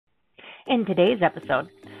In today's episode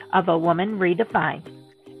of A Woman Redefined,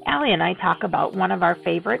 Allie and I talk about one of our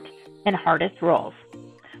favorite and hardest roles,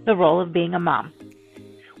 the role of being a mom.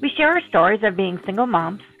 We share our stories of being single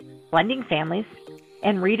moms, blending families,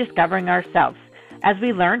 and rediscovering ourselves as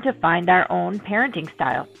we learn to find our own parenting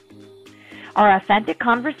style. Our authentic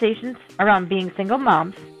conversations around being single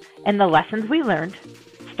moms and the lessons we learned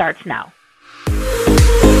starts now.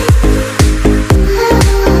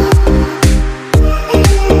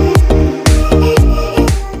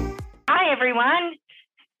 Hi, everyone.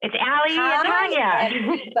 It's Allie and Tanya. Hi,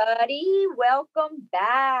 everybody. Welcome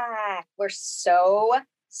back. We're so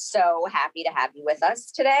happy to have you with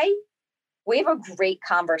us today. We have a great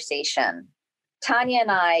conversation. Tanya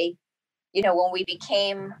and I, when we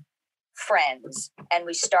became friends and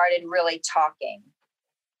we started really talking,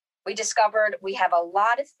 we discovered we have a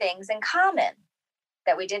lot of things in common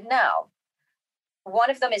that we didn't know. One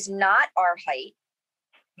of them is not our height.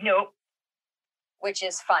 Nope. Which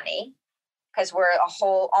is funny because we're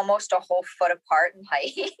almost a whole foot apart in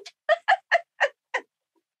height.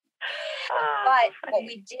 But what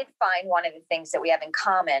we did find, one of the things that we have in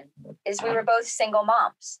common is we were both single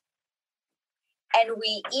moms. And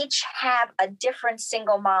we each have a different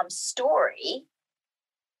single mom story.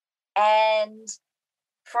 And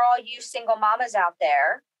for all you single mamas out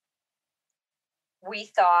there, we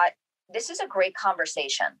thought this is a great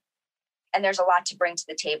conversation. And there's a lot to bring to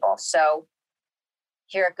the table. So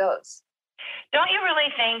here it goes. Don't you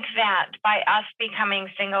really think that by us becoming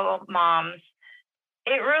single moms,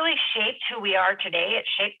 it really shaped who we are today? It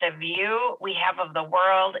shaped the view we have of the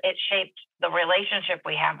world. It shaped the relationship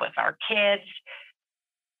we have with our kids.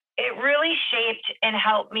 It really shaped and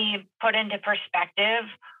helped me put into perspective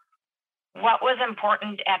what was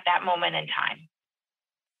important at that moment in time.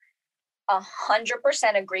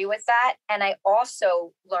 100% agree with that. And I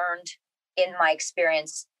also learned in my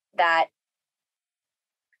experience that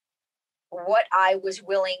what I was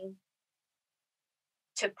willing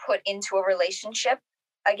to put into a relationship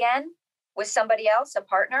again with somebody else, a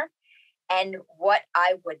partner, and what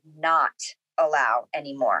I would not allow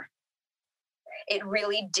anymore. It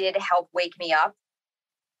really did help wake me up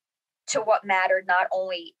to what mattered, not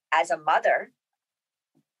only as a mother,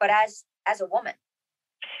 but as a woman.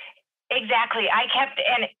 Exactly.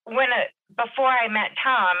 Before I met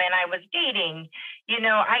Tom and I was dating,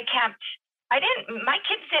 my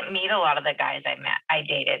kids didn't meet a lot of the guys I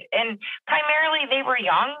dated, and primarily they were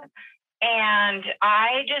young. And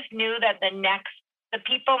I just knew that the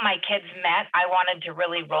people my kids met, I wanted to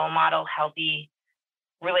really role model healthy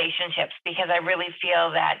relationships, because I really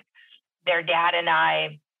feel that their dad and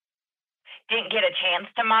I didn't get a chance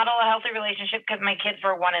to model a healthy relationship because my kids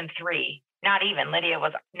were 1 and 3. Not even. Lydia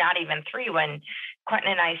was not even 3 when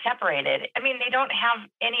Quentin and I separated. I mean, they don't have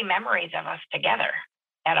any memories of us together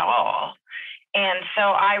at all. And so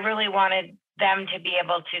I really wanted them to be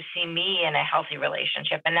able to see me in a healthy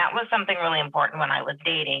relationship. And that was something really important when I was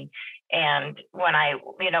dating. And when I,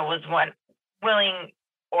 was willing,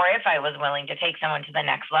 or if I was willing to take someone to the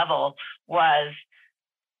next level, was,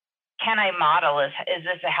 can I model, is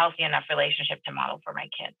this a healthy enough relationship to model for my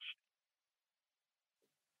kids?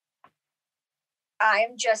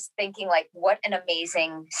 I'm just thinking, like, what an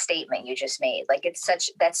amazing statement you just made. Like,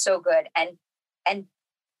 that's so good. And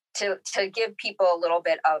to give people a little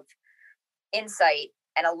bit of insight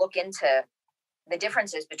and a look into the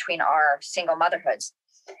differences between our single motherhoods.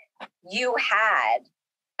 You had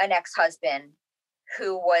an ex-husband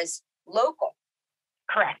who was local.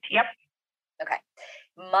 Correct. Yep. Okay.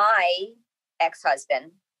 My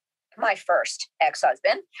ex-husband, my first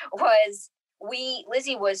ex-husband,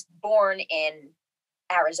 Lizzie was born in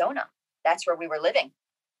Arizona. That's where we were living.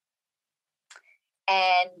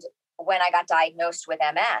 And when I got diagnosed with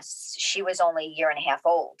MS, she was only 1.5 years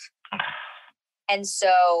old. And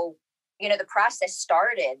so, the process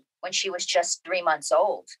started when she was just 3 months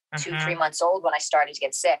old, 3 months old, when I started to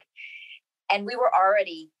get sick. And we were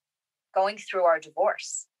already going through our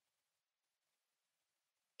divorce.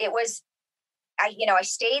 It was, I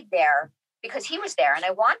stayed there because he was there, and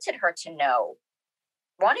I wanted her to know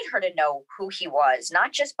who he was,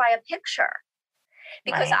 not just by a picture,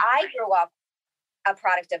 because right. I grew up a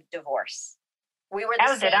product of divorce. We were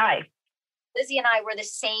the same. Lizzie and I were the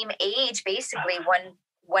same age, basically,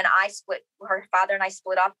 when I split, her father and I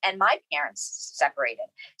split up, and my parents separated.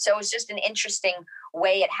 So it was just an interesting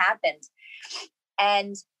way it happened.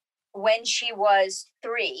 And when she was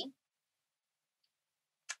 3,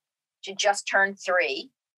 she just turned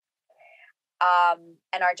 3,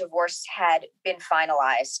 and our divorce had been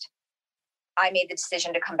finalized, I made the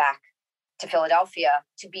decision to come back to Philadelphia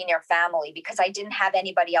to be near family because I didn't have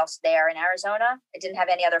anybody else there in Arizona. I didn't have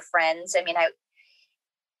any other friends. I mean, I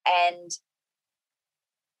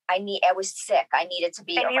was sick. I needed to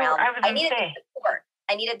be around. I needed the support.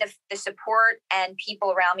 I needed the support and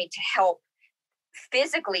people around me to help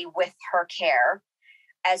physically with her care,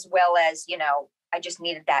 as well as, I just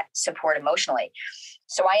needed that support emotionally.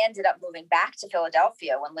 So I ended up moving back to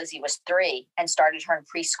Philadelphia when Lizzie was 3 and started her in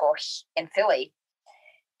preschool in Philly.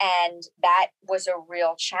 And that was a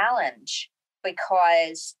real challenge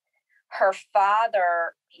because her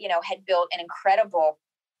father, had built an incredible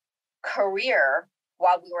career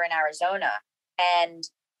while we were in Arizona. And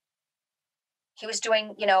he was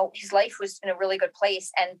doing, his life was in a really good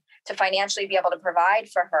place. And to financially be able to provide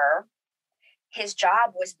for her, his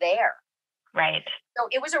job was there. Right. So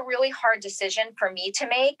it was a really hard decision for me to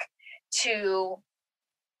make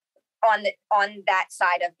on that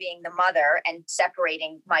side of being the mother and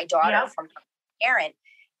separating my daughter from her parent.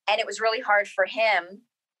 And it was really hard for him.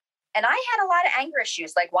 And I had a lot of anger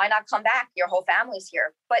issues, like, why not come back? Your whole family's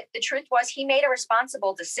here. But the truth was he made a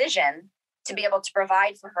responsible decision to be able to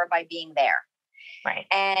provide for her by being there. Right.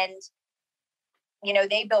 And,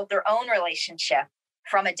 they built their own relationship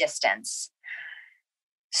from a distance.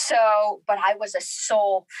 So, but I was a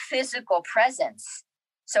sole physical presence.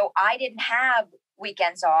 So I didn't have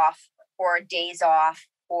weekends off or days off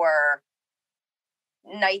or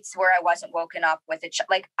nights where I wasn't woken up with it.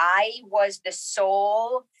 Like I was the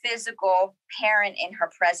sole physical parent in her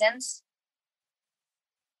presence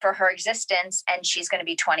for her existence. And she's going to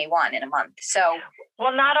be 21 in a month. So,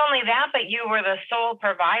 well, not only that, but you were the sole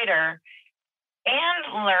provider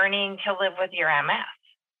and learning to live with your MS.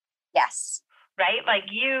 Yes. Right? Like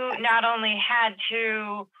you not only had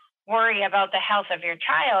to worry about the health of your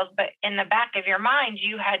child, but in the back of your mind,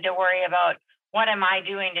 you had to worry about what am I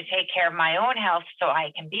doing to take care of my own health so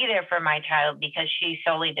I can be there for my child because she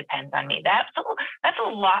solely depends on me. That's a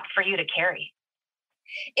lot for you to carry.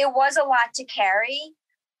 It was a lot to carry,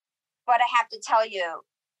 but I have to tell you,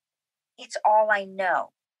 it's all I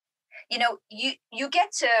know. You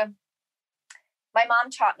get to, my mom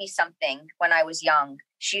taught me something when I was young.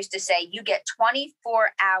 She used to say, you get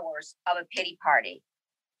 24 hours of a pity party.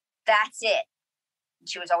 That's it.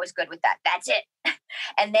 She was always good with that. That's it.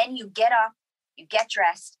 And then you get up, you get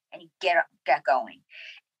dressed, and you get going.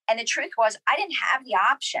 And the truth was, I didn't have the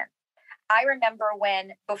option. I remember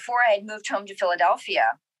before I had moved home to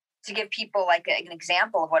Philadelphia, to give people like an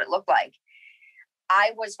example of what it looked like,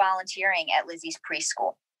 I was volunteering at Lizzie's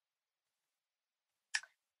preschool.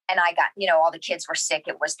 And I got, all the kids were sick.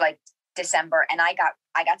 It was like December, and I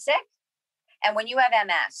got sick. And when you have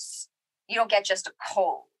MS, you don't get just a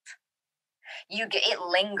cold. It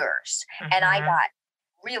lingers. Mm-hmm. And I got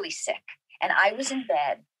really sick. And I was in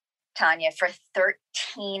bed, Tanya, for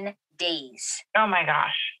 13 days. Oh my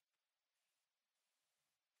gosh.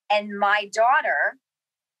 And my daughter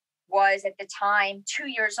was at the time 2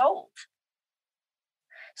 years old.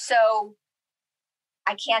 So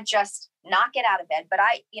I can't just not get out of bed, but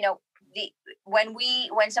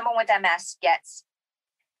when someone with MS gets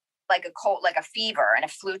like a cold, like a fever and a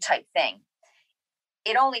flu type thing,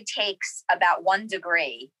 it only takes about 1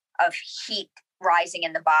 degree of heat rising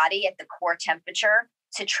in the body at the core temperature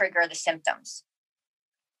to trigger the symptoms,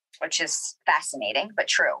 which is fascinating, but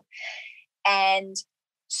true. And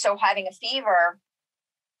so having a fever,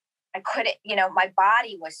 I couldn't, my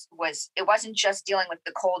body it wasn't just dealing with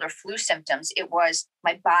the cold or flu symptoms. It was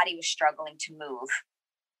my body was struggling to move.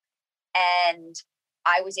 And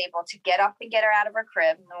I was able to get up and get her out of her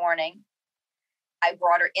crib in the morning. I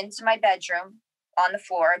brought her into my bedroom on the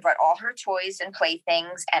floor. I brought all her toys and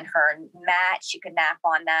playthings and her mat. She could nap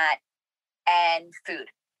on that, and food.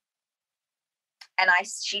 And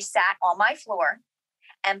she sat on my floor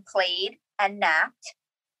and played and napped.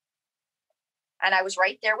 And I was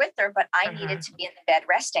right there with her, but I needed to be in the bed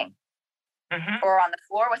resting or on the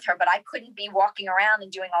floor with her, but I couldn't be walking around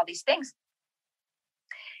and doing all these things.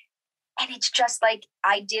 And it's just like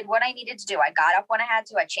I did what I needed to do. I got up when I had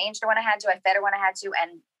to. I changed her when I had to. I fed her when I had to.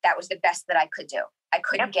 And that was the best that I could do. I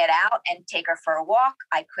couldn't get out and take her for a walk.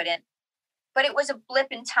 I couldn't. But it was a blip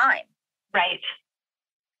in time. Right.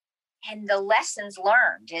 And the lessons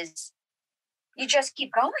learned is you just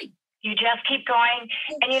keep going. You just keep going.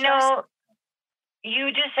 And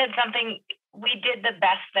you just said something, we did the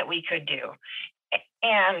best that we could do.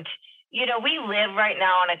 And, we live right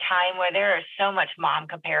now in a time where there is so much mom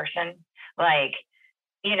comparison. Like,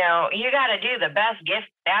 you know, you got to do the best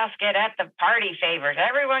gift basket at the party favors.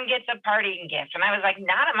 Everyone gets a parting gift. And I was like,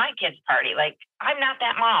 not at my kid's party. Like, I'm not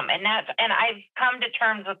that mom. And I've come to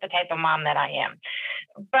terms with the type of mom that I am.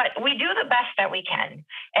 But we do the best that we can.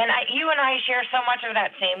 And you and I share so much of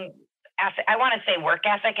that same ethic. I want to say work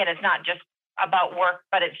ethic, and it's not just about work,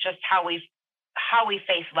 but it's just how we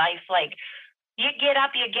face life. Like, you get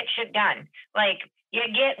up, you get shit done. Like, you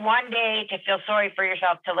get one day to feel sorry for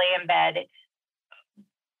yourself, to lay in bed.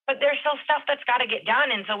 But there's still stuff that's got to get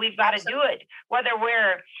done. And so we've got to do it, whether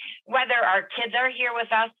our kids are here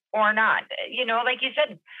with us or not. You know, like you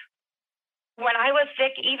said, when I was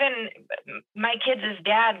sick, even my kids'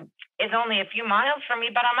 dad is only a few miles from me,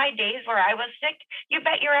 but on my days where I was sick, you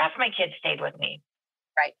bet your ass my kids stayed with me.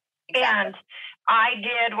 Right. Exactly. And I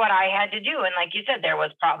did what I had to do. And like you said, there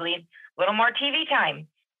was probably a little more TV time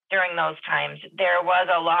during those times. There was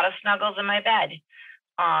a lot of snuggles in my bed.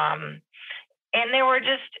 And there were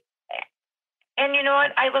just, and you know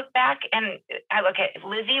what, I look back and I look at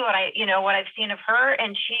Lizzie, what I've seen of her,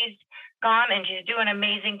 and she's gone and she's doing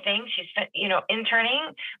amazing things. She's, you know,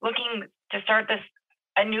 interning, looking to start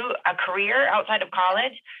a career outside of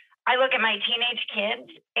college. I look at my teenage kids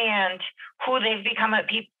and who they've become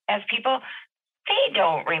as people. They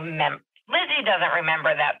don't remember. Lizzie doesn't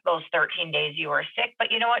remember those 13 days you were sick,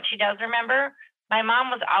 but you know what she does remember? My mom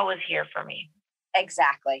was always here for me.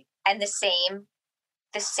 Exactly. And the same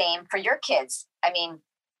for your kids. I mean,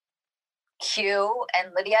 Q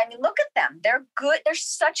and Lydia, I mean, look at them. They're good. They're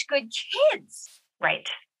such good kids. Right.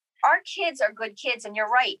 Our kids are good kids. And you're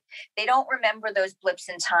right. They don't remember those blips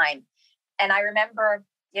in time. And I remember,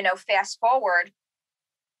 you know, fast forward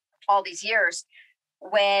all these years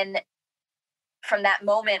from that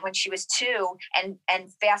moment when she was 2 and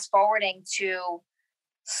fast forwarding to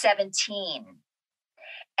 17,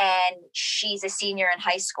 and she's a senior in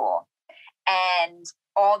high school. And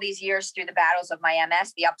all these years through the battles of my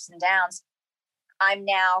MS, the ups and downs, I'm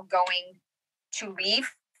now going to leave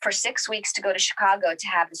for 6 weeks to go to Chicago to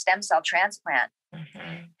have the stem cell transplant.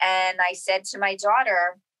 Mm-hmm. And I said to my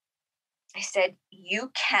daughter, I said,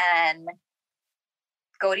 you can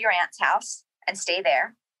go to your aunt's house and stay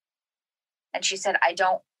there. And she said, I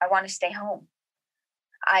want to stay home.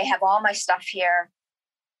 I have all my stuff here.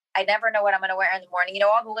 I never know what I'm going to wear in the morning, you know,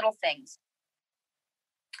 all the little things.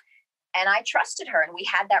 And I trusted her, and we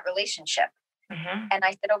had that relationship. Mm-hmm. And I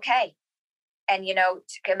said, okay. And, you know,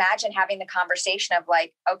 to imagine having the conversation of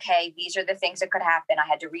like, okay, these are the things that could happen. I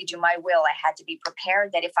had to redo my will. I had to be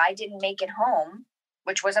prepared that if I didn't make it home,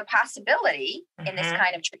 which was a possibility in this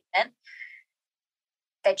kind of treatment,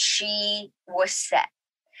 that she was set.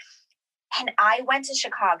 And I went to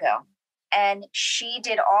Chicago, and she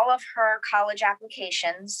did all of her college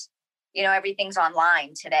applications. You know, everything's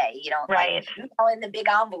online today. You don't right. In the big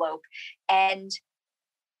envelope. And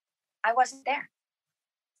I wasn't there.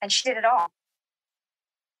 And she did it all.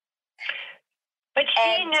 But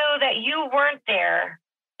she knew that you weren't there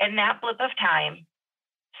in that blip of time,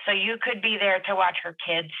 so you could be there to watch her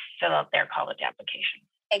kids fill out their college application.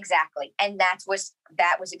 Exactly. And that was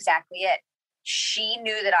exactly it. She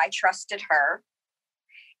knew that I trusted her,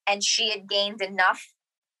 and she had gained enough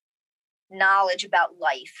knowledge about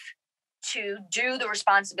life to do the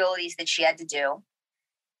responsibilities that she had to do.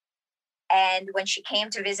 And when she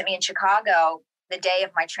came to visit me in Chicago, the day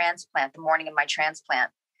of my transplant, the morning of my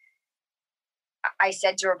transplant, I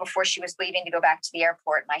said to her before she was leaving to go back to the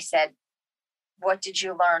airport, and I said, what did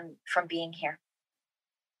you learn from being here?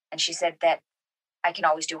 And she said that I can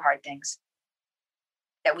always do hard things,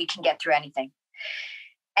 that we can get through anything.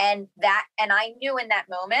 And I knew in that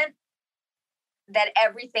moment that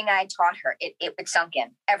everything I taught her, it sunk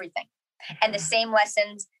in, everything. Mm-hmm. And the same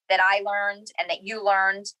lessons that I learned and that you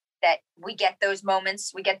learned, that we get those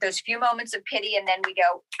moments, we get those few moments of pity, and then we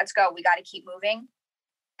go, let's go, we got to keep moving.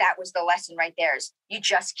 That was the lesson right there, is you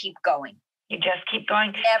just keep going. You just keep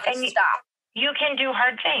going. Never stop. You can do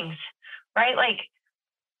hard things, right? Like,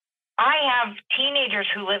 I have teenagers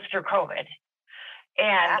who live through COVID.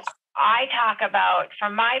 And I talk about,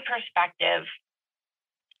 from my perspective,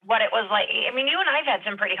 what it was like. I mean, you and I've had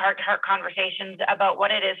some pretty heart-to-heart conversations about what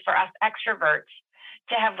it is for us extroverts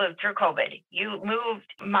to have lived through COVID. You moved,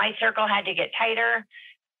 my circle had to get tighter.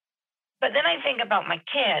 But then I think about my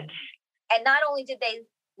kids. And not only did they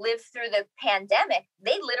live through the pandemic,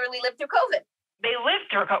 they literally lived through COVID. They lived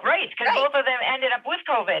through COVID, right? Because both of them ended up with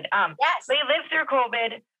COVID. Yes. They lived through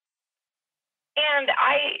COVID. And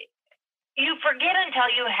you forget until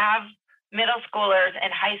you have middle schoolers and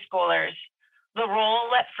high schoolers the role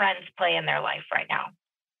that friends play in their life right now.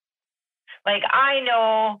 Like, I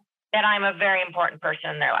know that I'm a very important person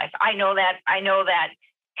in their life. I know that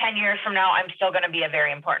 10 years from now, I'm still going to be a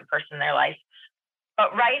very important person in their life.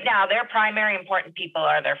 But right now, their primary important people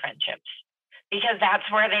are their friendships, because that's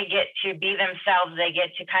where they get to be themselves. They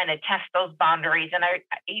get to kind of test those boundaries. And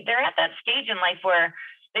they're at that stage in life where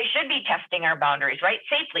they should be testing our boundaries, right?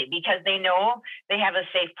 Safely, because they know they have a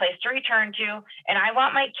safe place to return to. And I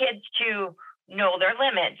want my kids to know their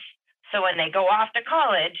limits. So when they go off to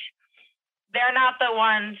college, they're not the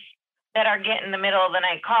ones that are getting the middle of the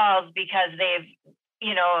night calls because they've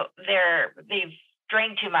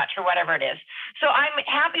drank too much or whatever it is. So I'm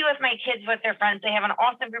happy with my kids, with their friends. They have an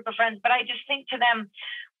awesome group of friends, but I just think to them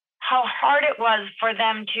how hard it was for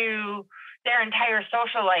them to, their entire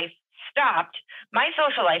social life stopped. My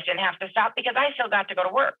social life didn't have to stop because I still got to go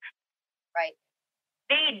to work. Right.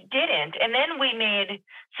 They didn't. And then we made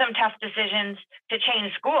some tough decisions to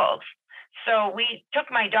change schools. So we took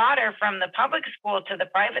my daughter from the public school to the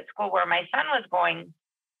private school where my son was going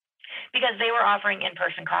because they were offering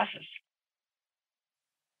in-person classes.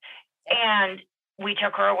 And we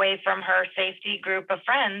took her away from her safety group of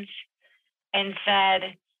friends and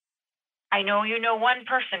said, I know you know one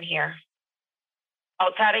person here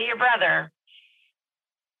outside of your brother,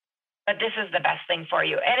 but this is the best thing for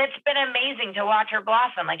you. And it's been amazing to watch her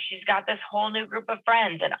blossom. Like, she's got this whole new group of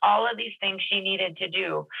friends and all of these things she needed to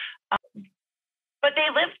do. But they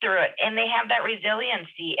lived through it, and they have that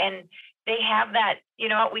resiliency, and they have that, you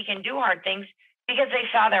know what, we can do hard things because they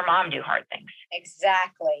saw their mom do hard things.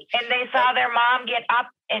 Exactly. And they saw their mom get up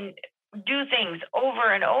and do things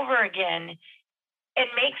over and over again and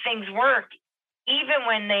make things work.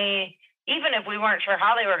 Even if we weren't sure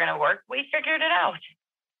how they were going to work, we figured it out.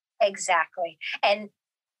 Exactly. And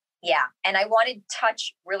I want to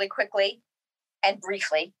touch really quickly and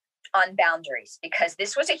briefly on boundaries, because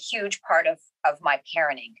this was a huge part of my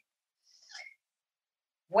parenting.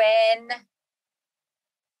 When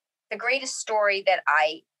the greatest story that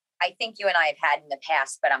I think you and I have had in the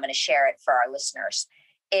past, but I'm going to share it for our listeners,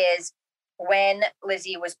 is when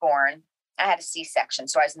Lizzie was born. I had a C-section,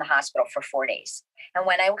 so I was in the hospital for 4 days. And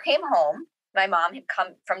when I came home, my mom had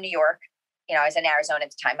come from New York. You know, I was in Arizona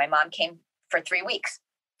at the time. My mom came for 3 weeks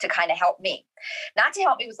to kind of help me, not to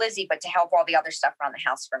help me with Lizzie, but to help all the other stuff around the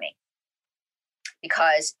house for me.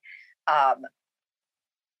 Because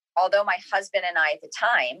although my husband and I at the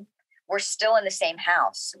time were still in the same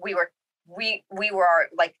house, we were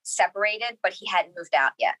like separated, but he hadn't moved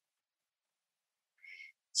out yet.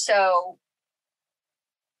 So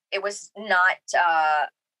it was not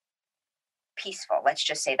peaceful. Let's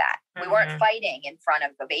just say that. We weren't fighting in front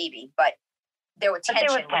of the baby, but there was tension.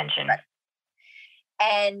 There was tension.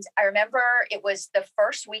 And I remember it was the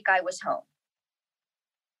first week I was home,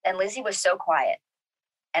 and Lizzie was so quiet,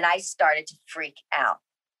 and I started to freak out.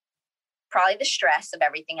 Probably the stress of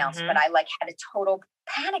everything else, but I had a total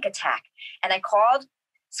panic attack. And I called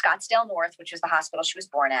Scottsdale North, which was the hospital she was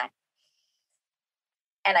born at.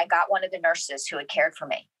 And I got one of the nurses who had cared for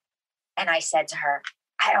me. And I said to her,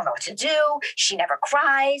 I don't know what to do. She never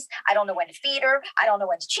cries. I don't know when to feed her. I don't know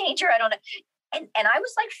when to change her. I don't know. And I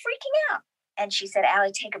was like freaking out. And she said,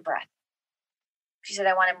 Allie, take a breath. She said,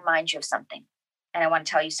 I want to remind you of something. And I want to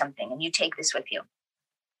tell you something. And you take this with you.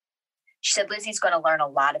 She said, Lizzie's going to learn a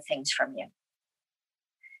lot of things from you.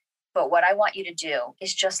 But what I want you to do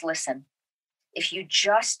is just listen. If you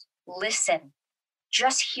just listen,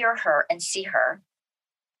 just hear her and see her,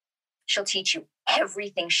 she'll teach you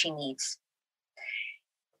everything she needs.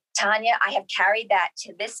 Tanya, I have carried that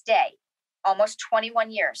to this day, almost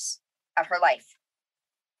 21 years of her life.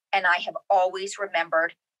 And I have always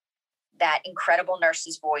remembered that incredible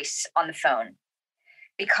nurse's voice on the phone,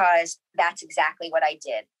 because that's exactly what I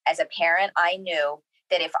did. As a parent, I knew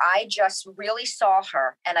that if I just really saw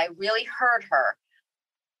her and I really heard her,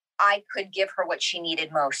 I could give her what she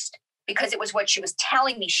needed most, because it was what she was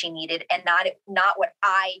telling me she needed and not what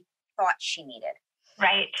I thought she needed.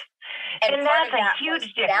 Right. And that's a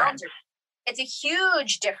huge difference. It's a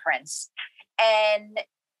huge difference. And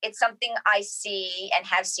it's something I see and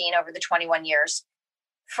have seen over the 21 years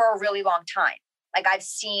for a really long time. Like, I've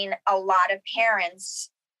seen a lot of parents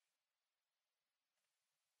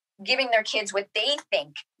giving their kids what they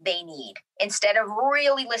think they need instead of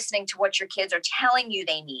really listening to what your kids are telling you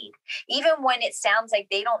they need. Even when it sounds like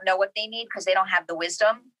they don't know what they need because they don't have the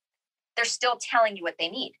wisdom, they're still telling you what they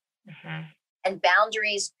need. And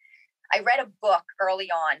boundaries. I read a book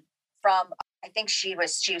early on from, I think she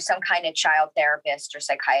was some kind of child therapist or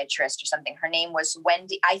psychiatrist or something. Her name was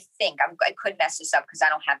Wendy. I could mess this up because I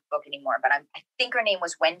don't have the book anymore, but I think her name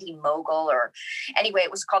was Wendy Mogul, or anyway,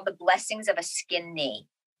 it was called The Blessings of a Skin Knee.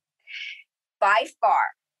 By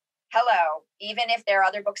far, hello, even if there are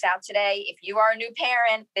other books out today, if you are a new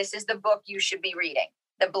parent, this is the book you should be reading.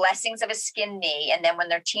 The Blessings of a Skin Knee. And then when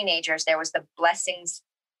they're teenagers, there was The Blessings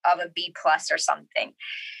of a B+ or something.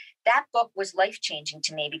 That book was life-changing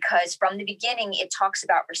to me because from the beginning, it talks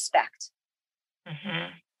about respect.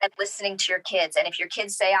 Mm-hmm. And listening to your kids. And if your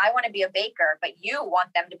kids say, I want to be a baker, but you want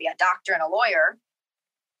them to be a doctor and a lawyer,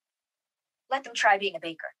 let them try being a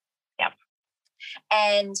baker. Yep.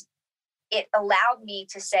 And it allowed me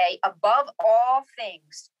to say, above all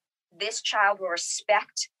things, this child will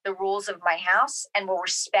respect the rules of my house and will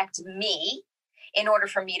respect me in order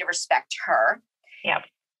for me to respect her. Yep.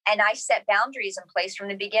 And I set boundaries in place from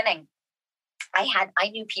the beginning. I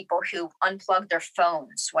knew people who unplugged their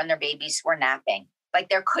phones when their babies were napping. Like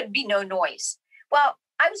there could be no noise. Well,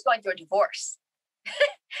 I was going through a divorce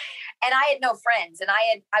and I had no friends, and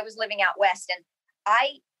I was living out west, and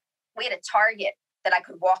we had a Target that I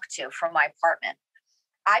could walk to from my apartment.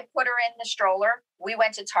 I put her in the stroller. We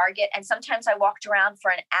went to Target, and sometimes I walked around for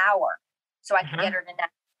an hour so I could get her to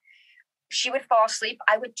nap. She would fall asleep.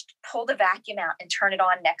 I would pull the vacuum out and turn it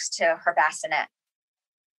on next to her bassinet.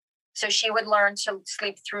 So she would learn to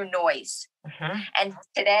sleep through noise. Mm-hmm. And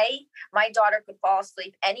today, my daughter could fall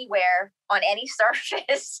asleep anywhere on any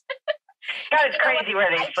surface. God, it's crazy where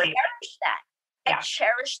they sleep. I cherish that. Yeah. I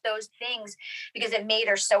cherish those things because it made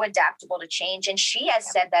her so adaptable to change. And she has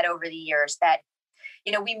said that over the years that,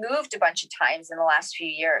 you know, we moved a bunch of times in the last few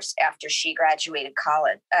years after she graduated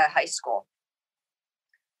high school.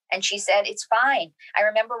 And she said, it's fine. I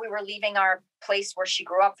remember we were leaving our place where she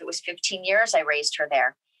grew up. It was 15 years I raised her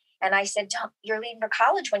there. And I said, you're leaving for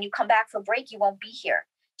college. When you come back for break, you won't be here.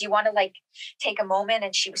 Do you want to take a moment?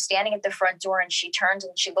 And she was standing at the front door, and she turned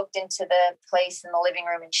and she looked into the place in the living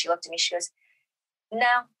room, and she looked at me. She goes,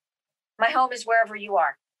 no, my home is wherever you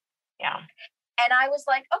are. Yeah. And I was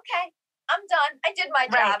like, okay, I'm done. I did my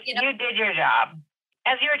job. You did your job.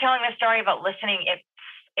 As you were telling the story about listening,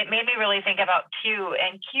 it made me really think about Q.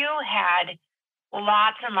 And Q had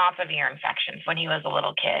lots and lots of ear infections when he was a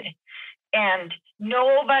little kid. And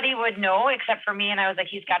nobody would know except for me. And I was like,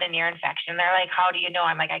 he's got an ear infection. They're like, how do you know?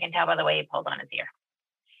 I'm like, I can tell by the way he pulled on his ear.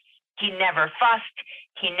 He never fussed.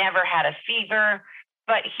 He never had a fever,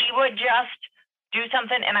 but he would just do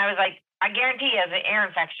something. And I was like, I guarantee he has an ear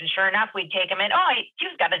infection. Sure enough, we'd take him in. Oh,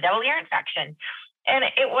 he's got a double ear infection. And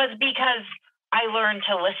it was because I learned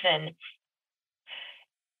to listen.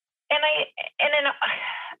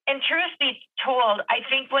 And truth be told, I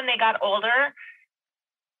think when they got older,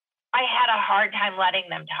 I had a hard time letting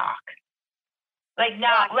them talk. Like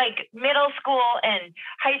middle school and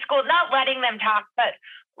high school, not letting them talk, but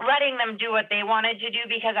letting them do what they wanted to do,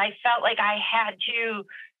 because I felt like I had to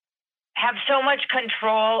have so much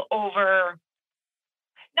control over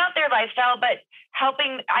not their lifestyle, but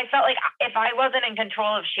helping. I felt like if I wasn't in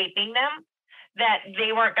control of shaping them, that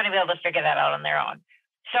they weren't going to be able to figure that out on their own.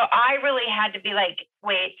 So I really had to be like,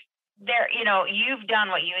 wait, you've done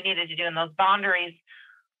what you needed to do in those boundaries.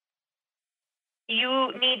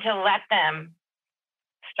 You need to let them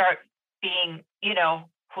start being,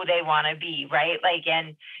 who they want to be, right?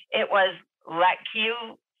 And it was let Q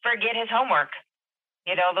forget his homework.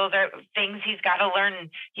 Those are things he's got to learn.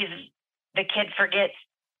 The kid forgets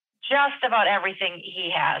just about everything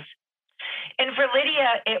he has. And for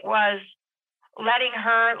Lydia, it was letting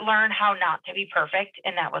her learn how not to be perfect,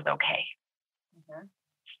 and that was okay. Mm-hmm.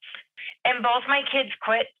 And both my kids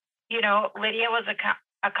quit. Lydia was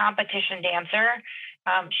a competition dancer.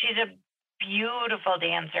 She's a beautiful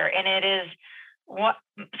dancer, and it is what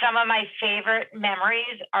some of my favorite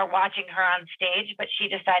memories are watching her on stage, but she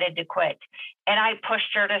decided to quit, and I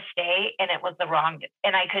pushed her to stay, and it was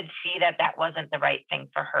and I could see that wasn't the right thing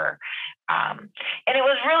for her. And it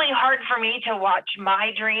was really hard for me to watch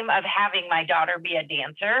my dream of having my daughter be a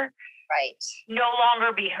dancer no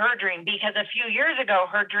longer be her dream, because a few years ago,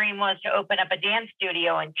 her dream was to open up a dance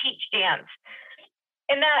studio and teach dance.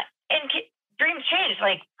 And dreams change.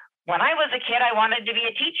 Like when I was a kid, I wanted to be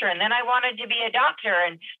a teacher, and then I wanted to be a doctor.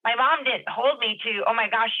 And my mom didn't hold me to, oh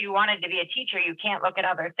my gosh, you wanted to be a teacher, you can't look at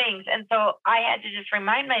other things. And so I had to just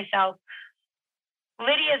remind myself,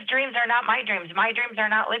 Lydia's dreams are not my dreams. My dreams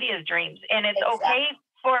are not Lydia's dreams. And it's okay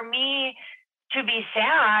for me to be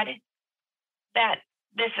sad that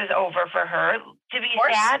this is over for her, to be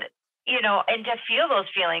sad, and to feel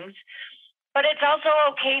those feelings. But it's also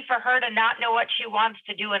okay for her to not know what she wants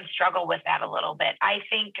to do and struggle with that a little bit. I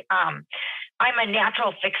think I'm a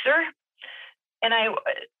natural fixer. And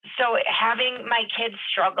so having my kids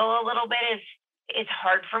struggle a little bit is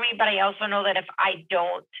hard for me. But I also know that if I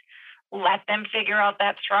don't let them figure out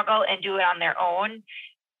that struggle and do it on their own,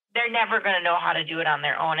 they're never going to know how to do it on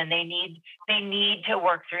their own. And they need to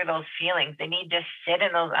work through those feelings. They need to sit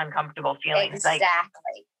in those uncomfortable feelings.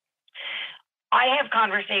 Exactly. I have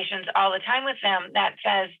conversations all the time with them that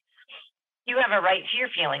says, you have a right to your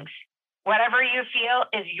feelings. Whatever you feel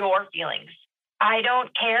is your feelings. I don't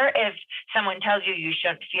care if someone tells you you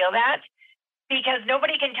shouldn't feel that, because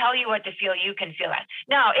nobody can tell you what to feel. You can feel that.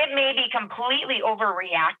 Now, it may be completely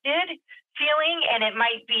overreacted feeling, and it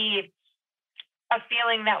might be a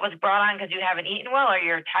feeling that was brought on because you haven't eaten well or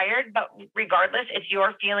you're tired, but regardless, it's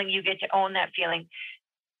your feeling. You get to own that feeling.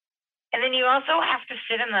 And then you also have to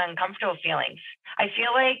sit in the uncomfortable feelings. I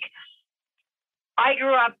feel like I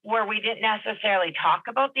grew up where we didn't necessarily talk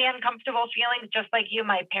about the uncomfortable feelings, just like you.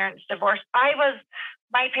 My parents divorced.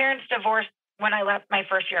 My parents divorced when I left my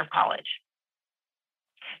first year of college.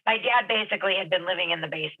 My dad basically had been living in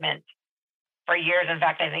the basement for years. In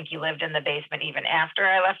fact, I think he lived in the basement even after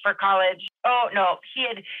I left for college. Oh no, he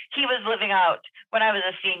was living out when I was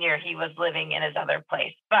a senior. He was living in his other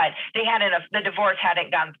place, but the divorce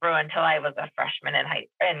hadn't gone through until I was a freshman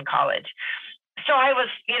in college. So I was,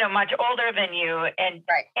 much older than you, and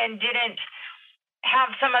Right. and didn't have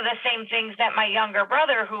some of the same things that my younger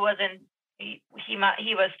brother, who was he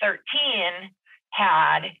was 13,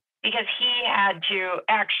 had, because he had to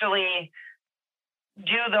actually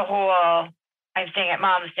do the whole I'm staying at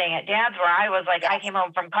mom's, staying at dad's, where I was like, Yes. I came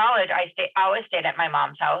home from college, I always stayed at my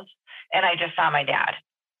mom's house, and I just saw my dad.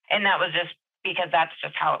 And that was just because that's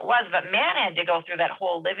just how it was. But Matt had to go through that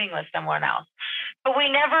whole living with someone else. But we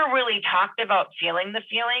never really talked about feeling the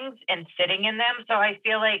feelings and sitting in them. So I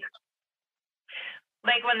feel like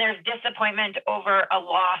when there's disappointment over a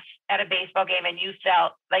loss at a baseball game, and you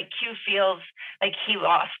felt like Q feels like he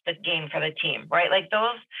lost the game for the team, right? Like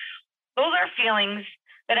those are feelings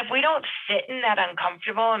that if we don't sit in that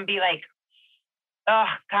uncomfortable and be like, oh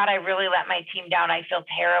God, I really let my team down, I feel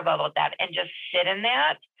terrible about that, and just sit in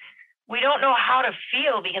that, we don't know how to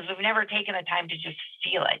feel because we've never taken the time to just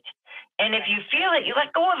feel it. And if you feel it, you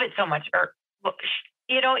let go of it so much, or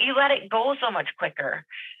you let it go so much quicker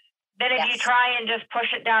than if you try and just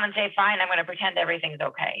push it down and say, fine, I'm going to pretend everything's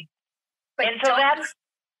okay. But and so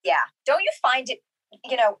don't you find it,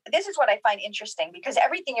 this is what I find interesting, because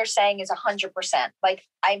everything you're saying is 100%. Like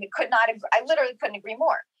I literally couldn't agree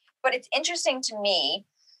more. But it's interesting to me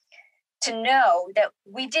to know that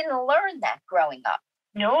we didn't learn that growing up.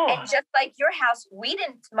 No. And just like your house,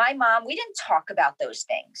 my mom, we didn't talk about those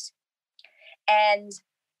things. And,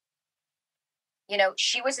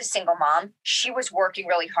 she was a single mom. She was working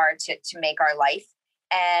really hard to make our life,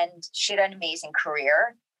 and she had an amazing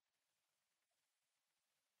career.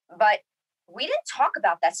 But we didn't talk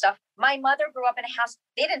about that stuff. My mother grew up in a house,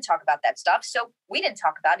 they didn't talk about that stuff. So we didn't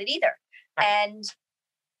talk about it either. Right. And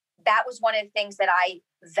that was one of the things that I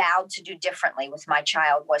vowed to do differently with my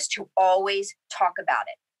child, was to always talk about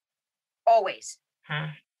it. Always.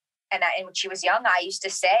 And when she was young, I used to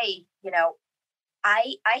say,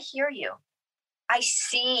 I hear you. I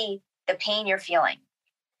see the pain you're feeling.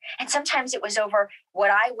 And sometimes it was over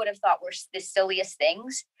what I would have thought were the silliest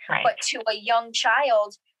things. Right. But to a young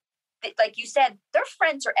child, like you said, their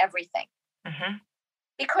friends are everything. Mm-hmm.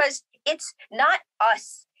 Because it's not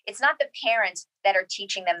us. It's not the parents that are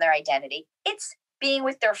teaching them their identity. It's being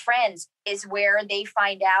with their friends is where they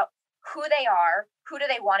find out who they are, who do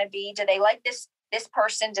they want to be, do they like this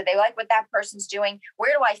person, do they like what that person's doing,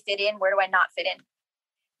 where do I fit in, where do I not fit in.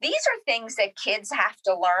 These are things that kids have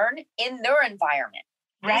to learn in their environment.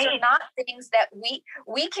 Right. These are not things that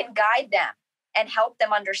we can guide them and help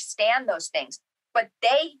them understand those things. But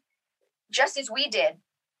they, just as we did,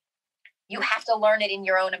 you have to learn it in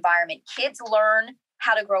your own environment. Kids learn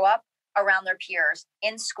how to grow up around their peers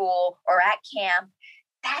in school or at camp.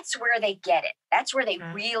 That's where they get it. That's where they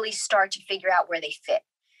really start to figure out where they fit.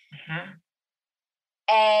 Mm-hmm.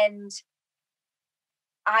 And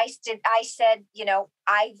I said,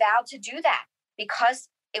 I vowed to do that because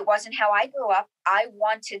it wasn't how I grew up. I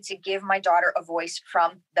wanted to give my daughter a voice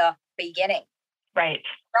from the beginning. Right.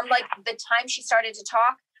 From like the time she started to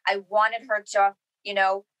talk, I wanted her to,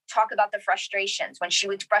 talk about the frustrations. When she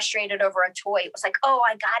was frustrated over a toy, it was like, oh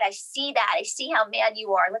my God, I see that. I see how mad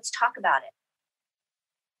you are. Let's talk about it.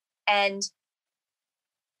 And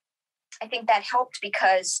I think that helped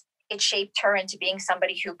because it shaped her into being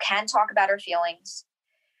somebody who can talk about her feelings.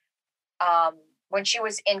 When she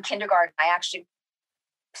was in kindergarten, I actually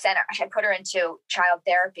I put her into child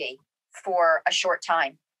therapy for a short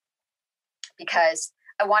time because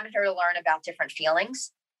I wanted her to learn about different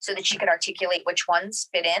feelings so that she could articulate which ones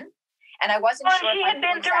fit in. And I wasn't sure. She had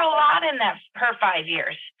been through a lot in her 5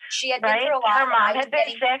 years. She had been through a lot. Her mom had been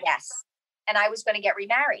sick. Yes. And I was going to get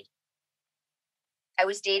remarried. I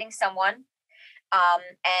was dating someone,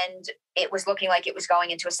 and it was looking like it was going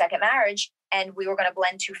into a second marriage. and we were going to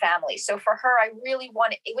blend two families. So for her,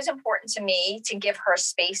 it was important to me to give her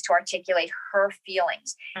space to articulate her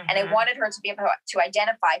feelings. And I wanted her to be able to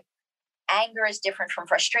identify anger is different from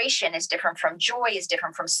frustration, is different from joy, is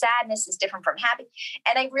different from sadness, is different from happy.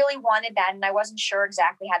 And I really wanted that. And I wasn't sure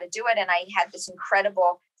exactly how to do it. And I had this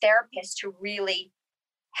incredible therapist who really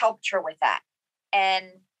helped her with that. And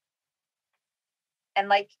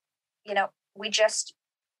like, we just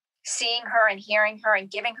seeing her and hearing her and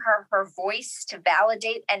giving her her voice to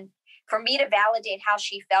validate, and for me to validate how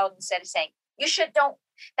she felt instead of saying,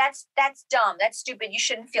 that's dumb, that's stupid, you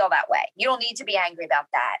shouldn't feel that way, you don't need to be angry about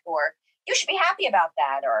that, or you should be happy about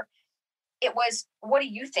that, or it was, what do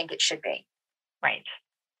you think it should be? Right.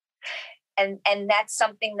 And that's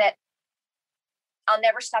something that I'll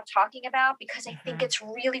never stop talking about, because I think it's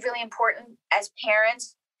really, really important as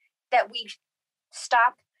parents that we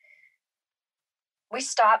stop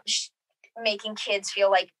making kids feel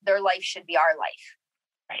like their life should be our life.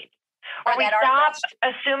 Right. Or we stop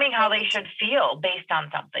assuming how they should feel based on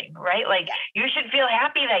something, right? Like, you should feel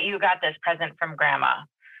happy that you got this present from grandma.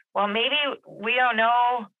 Well, maybe we don't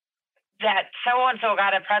know that so-and-so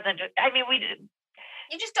got a present. I mean,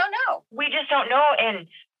 you just don't know. We just don't know. And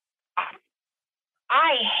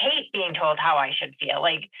I hate being told how I should feel.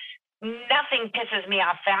 Like, nothing pisses me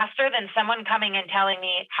off faster than someone coming and telling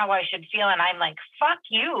me how I should feel. And I'm like, fuck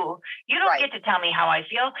you. You don't get to tell me how I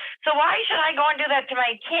feel. So why should I go and do that to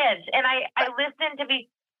my kids? And I listen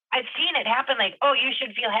I've seen it happen, like, oh, you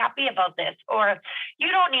should feel happy about this, or you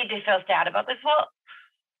don't need to feel sad about this. Well,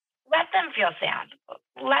 let them feel sad.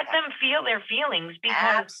 Let them feel their feelings,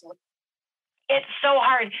 because it's so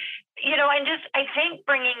hard, and just, I think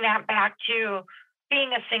bringing that back to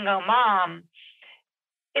being a single mom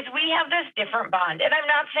is we have this different bond. And I'm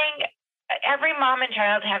not saying every mom and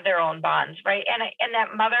child have their own bonds, right? And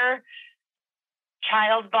that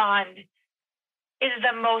mother-child bond is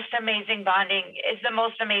the most amazing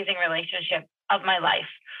relationship of my life.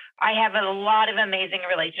 I have a lot of amazing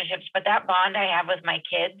relationships, but that bond I have with my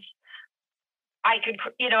kids,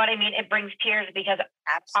 you know what I mean? It brings tears, because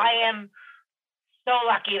I am so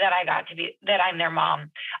lucky that that I'm their mom.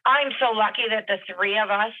 I'm so lucky that the three of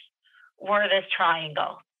us were this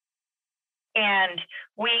triangle, and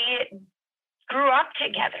we grew up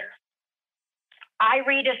together. I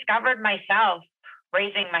rediscovered myself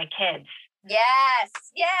raising my kids. Yes.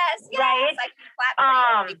 Right? I can clap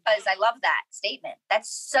for you, because I love that statement. That's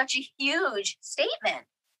such a huge statement.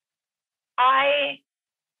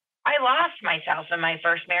 I lost myself in my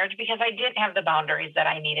first marriage because I didn't have the boundaries that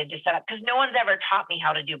I needed to set up, because no one's ever taught me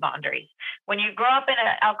how to do boundaries. When you grow up in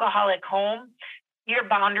an alcoholic home, your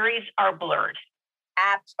boundaries are blurred.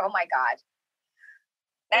 Oh my God.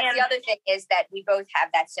 That's the other thing, is that we both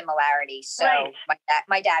have that similarity. So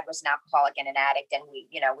my dad was an alcoholic and an addict, and we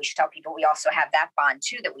should tell people we also have that bond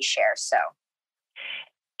too that we share. So,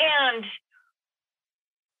 and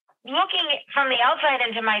looking from the outside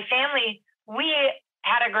into my family, we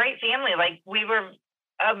had a great family. Like, we were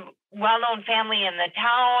a well-known family in the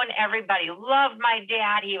town. Everybody loved my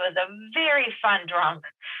dad. He was a very fun drunk.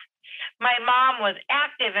 My mom was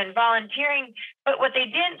active and volunteering, but what they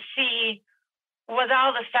didn't see was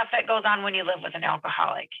all the stuff that goes on when you live with an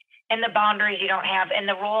alcoholic, and the boundaries you don't have, and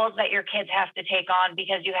the roles that your kids have to take on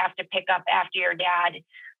because you have to pick up after your dad,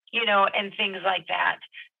 and things like that.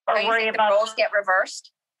 Or worry about the roles get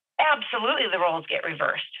reversed. Absolutely, the roles get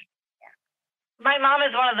reversed. My mom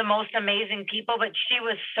is one of the most amazing people, but she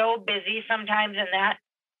was so busy sometimes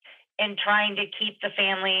in trying to keep the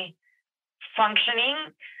family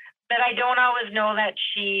functioning, that I don't always know that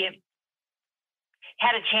she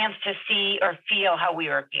had a chance to see or feel how we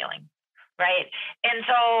were feeling, right? And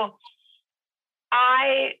so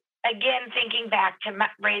again, thinking back to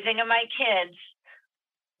raising of my kids,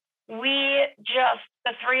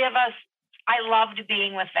 the three of us, I loved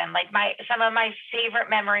being with them. Like, some of my favorite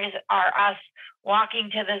memories are us walking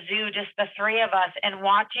to the zoo, just the three of us, and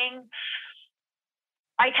watching.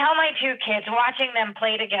 I tell my two kids, watching them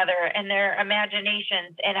play together and their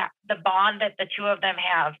imaginations and the bond that the two of them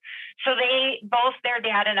have. So their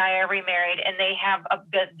dad and I are remarried, and they have a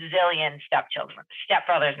gazillion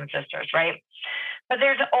stepbrothers and sisters, right? But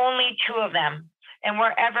there's only two of them. And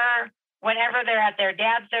whenever they're at their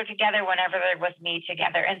dad's, they're together. Whenever they're with me,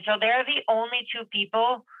 together. And so they're the only two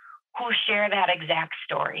people who share that exact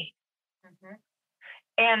story. Mm-hmm.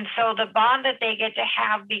 And so the bond that they get to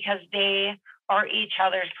have, because they are each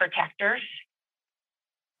other's protectors,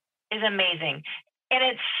 is amazing. And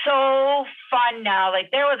it's so fun now. Like,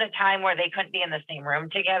 there was a time where they couldn't be in the same room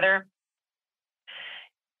together,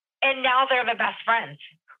 and now they're the best friends.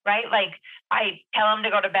 right? Like I tell them to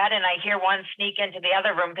go to bed and I hear one sneak into the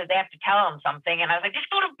other room because they have to tell them something. And I was like, just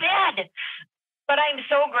go to bed. But I'm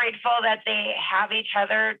so grateful that they have each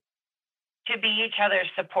other to be each other's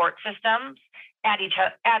support systems at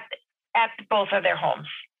both of their homes.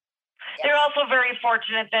 Yes. They're also very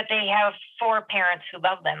fortunate that they have 4 parents who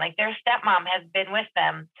love them. Like their stepmom has been with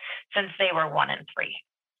them since they were 1 and 3.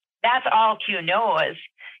 That's all Q knows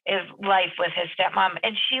is life with his stepmom.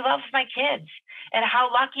 And she loves my kids. And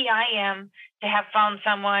how lucky I am to have found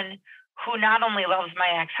someone who not only loves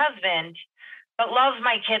my ex-husband, but loves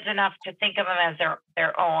my kids enough to think of them as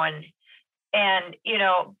their own. And, you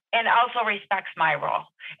know, and also respects my role.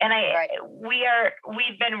 And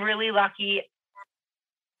we've been really lucky.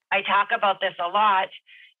 I talk about this a lot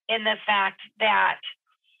in the fact that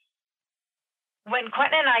when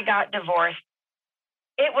Quentin and I got divorced,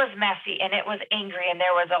 it was messy and it was angry and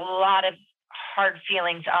there was a lot of hard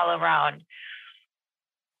feelings all around.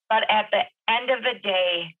 But at the end of the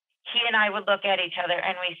day, he and I would look at each other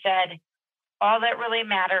and we said, all that really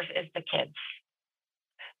matters is the kids.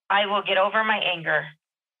 I will get over my anger.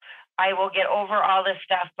 I will get over all this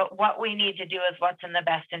stuff, but what we need to do is what's in the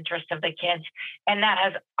best interest of the kids. And that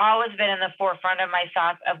has always been in the forefront of my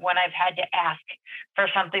thoughts of when I've had to ask for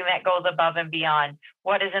something that goes above and beyond.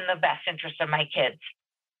 What is in the best interest of my kids?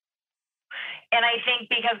 And I think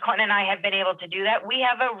because Quentin and I have been able to do that, we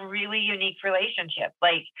have a really unique relationship.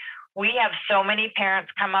 Like we have so many parents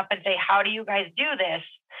come up and say, how do you guys do this?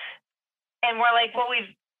 And we're like, well,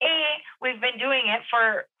 we've been doing it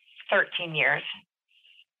for 13 years.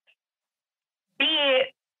 B,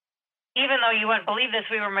 even though you wouldn't believe this,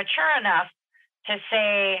 we were mature enough to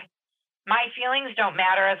say, my feelings don't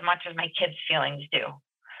matter as much as my kids' feelings do.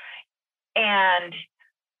 And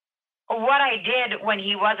what I did when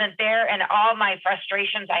he wasn't there and all my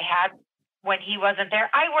frustrations I had when he wasn't there,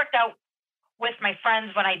 I worked out with my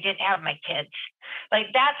friends when I didn't have my kids. Like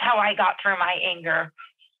that's how I got through my anger,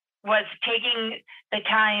 was taking the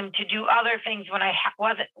time to do other things when I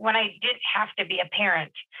didn't have to be a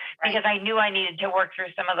parent, because I knew I needed to work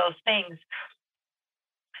through some of those things.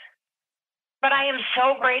 But I am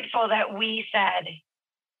so grateful that we said,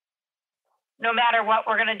 no matter what,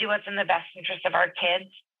 we're going to do what's in the best interest of our kids,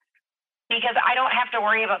 because I don't have to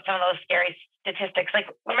worry about some of those scary statistics. Like,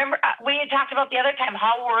 remember, we had talked about the other time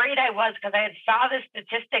how worried I was because I had saw this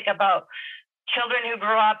statistic about children who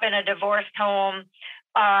grew up in a divorced home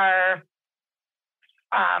are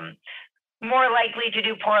more likely to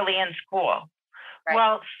do poorly in school. Right.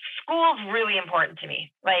 Well, school's really important to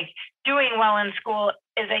me. Like doing well in school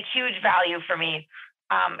is a huge value for me.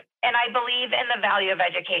 And I believe in the value of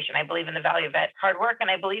education. I believe in the value of hard work,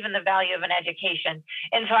 and I believe in the value of an education.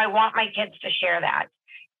 And so I want my kids to share that.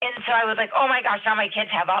 And so I was like, oh my gosh, now my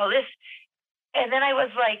kids have all this. And then I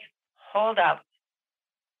was like, hold up.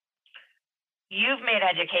 You've made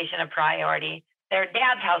education a priority. Their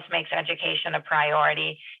dad's house makes education a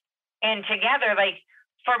priority. And together, like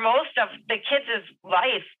for most of the kids'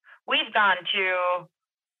 life, we've gone to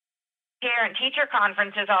parent-teacher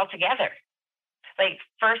conferences all together. Like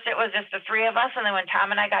first it was just the 3 of us, and then when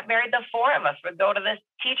Tom and I got married, the 4 of us would go to the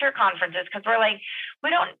teacher conferences, because we're like,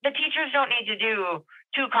 the teachers don't need to do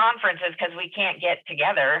 2 conferences because we can't get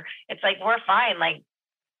together. It's like, we're fine. Like,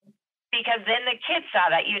 because then the kids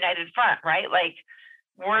saw that united front, right? Like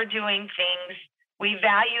we're doing things. We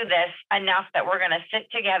value this enough that we're going to sit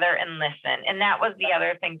together and listen. And that was the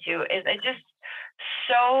other thing too, is it just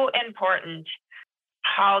so important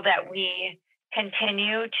how that we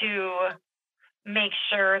continue to make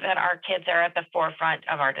sure that our kids are at the forefront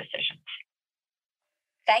of our decisions.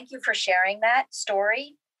 Thank you for sharing that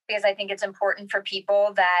story, because I think it's important for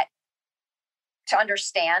people to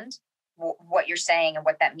understand what you're saying and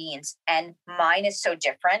what that means. And mine is so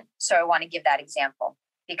different. So I want to give that example,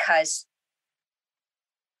 because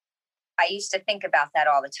I used to think about that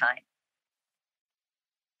all the time.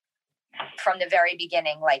 From the very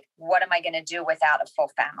beginning, like, what am I going to do without a full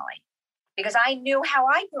family? Because I knew how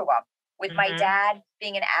I grew up with my dad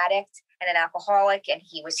being an addict and an alcoholic, and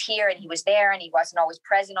he was here and he was there and he wasn't always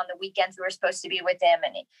present on the weekends we were supposed to be with him.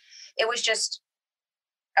 And it was just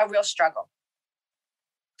a real struggle.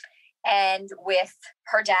 And with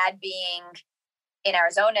her dad being in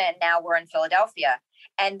Arizona and now we're in Philadelphia,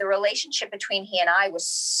 and the relationship between he and I was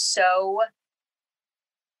so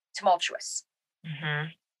tumultuous.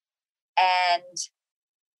 And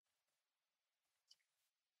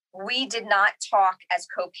we did not talk as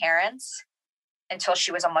co-parents until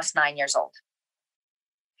she was almost 9 years old.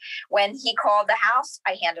 When he called the house,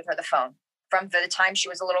 I handed her the phone. From the time she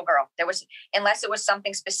was a little girl, unless it was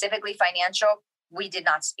something specifically financial, we did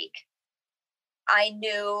not speak. I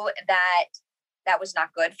knew that That was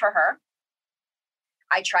not good for her.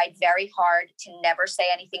 I tried very hard to never say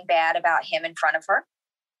anything bad about him in front of her.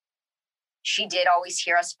 She did always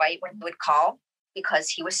hear us fight when he would call because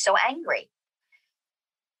he was so angry.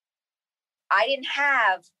 I didn't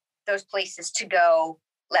have those places to go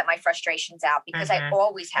let my frustrations out because I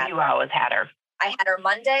always had her. You always had her. I had her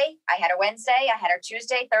Monday, I had her Wednesday, I had her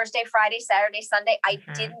Tuesday, Thursday, Friday, Saturday, Sunday. I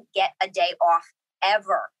didn't get a day off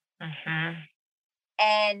ever.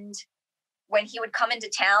 And when he would come into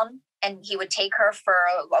town and he would take her for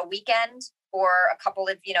a weekend or a couple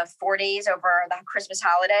of, 4 days over the Christmas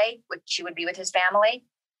holiday, which she would be with his family,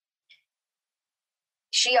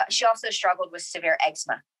 she also struggled with severe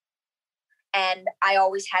eczema. And I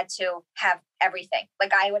always had to have everything.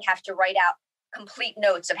 Like I would have to write out complete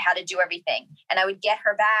notes of how to do everything. And I would get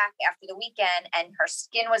her back after the weekend and her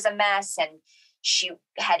skin was a mess and she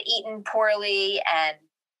had eaten poorly. And,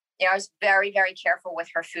 I was very, very careful with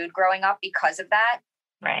her food growing up because of that.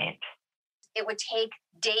 Right. It would take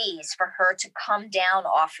days for her to come down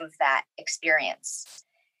off of that experience.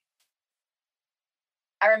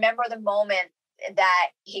 I remember the moment that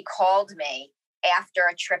he called me after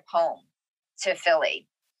a trip home to Philly,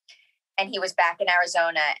 and he was back in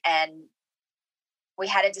Arizona, and we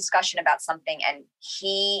had a discussion about something, and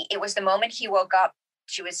it was the moment he woke up.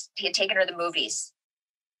 He had taken her to the movies,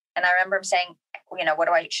 and I remember him saying,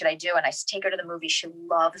 what should I do? And I said, take her to the movies. She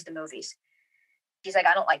loves the movies. He's like,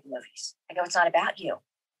 I don't like the movies. I go, it's not about you.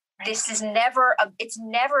 Right. It's never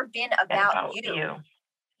been about you.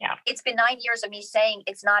 Yeah. It's been 9 years of me saying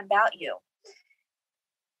it's not about you.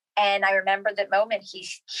 And I remember that moment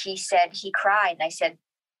he said he cried. And I said,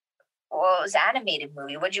 well, it was an animated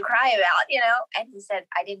movie. What'd you cry about? And he said,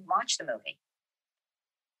 I didn't watch the movie.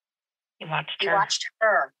 He watched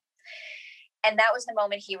her. And that was the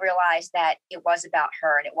moment he realized that it was about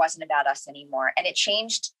her and it wasn't about us anymore. And it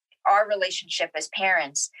changed our relationship as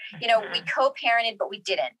parents. We co-parented, but we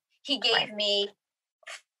didn't. He gave me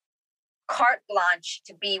carte blanche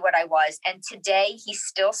to be what I was. And today he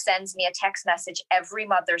still sends me a text message every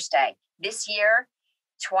Mother's Day. This year,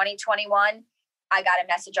 2021, I got a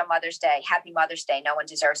message on Mother's Day. Happy Mother's Day. No one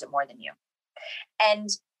deserves it more than you. And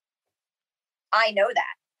I know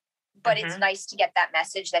that. But it's nice to get that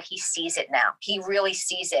message that he sees it now. He really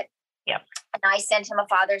sees it. Yep. And I sent him a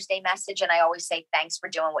Father's Day message, and I always say, thanks for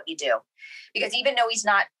doing what you do. Because even though he's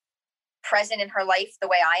not present in her life the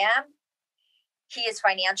way I am, he is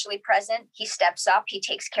financially present. He steps up. He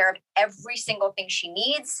takes care of every single thing she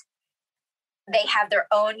needs. They have their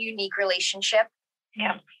own unique relationship.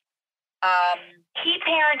 Yeah. He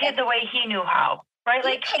parented the way he knew how, right?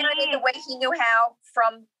 He parented the way he knew how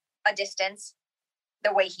from a distance.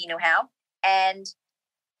 The way he knew how, and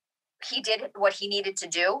he did what he needed to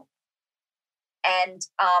do. And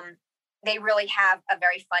they really have a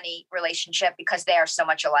very funny relationship because they are so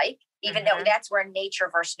much alike, even though that's where nature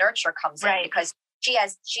versus nurture comes in, because she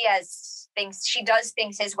has things, she does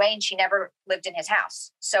things his way and she never lived in his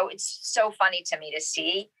house. So it's so funny to me to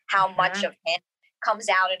see how much of him comes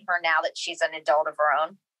out in her now that she's an adult of her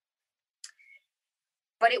own.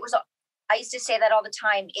 But I used to say that all the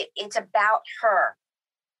time. It's about her.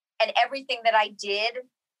 And everything that I did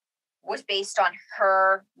was based on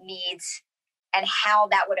her needs and how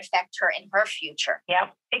that would affect her in her future.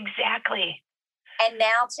 Yep, exactly. And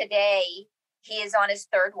now today, he is on his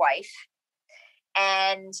third wife.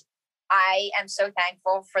 And I am so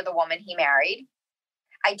thankful for the woman he married.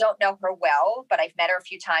 I don't know her well, but I've met her a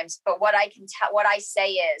few times. But what I can tell, what I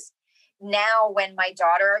say is, now when my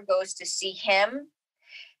daughter goes to see him,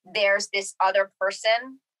 there's this other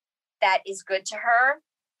person that is good to her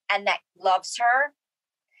and that loves her.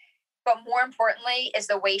 But more importantly is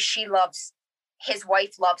the way his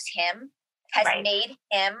wife loves him, has made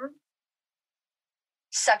him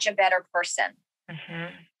such a better person,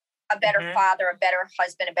 a better father, a better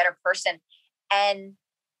husband, a better person. And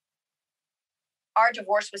our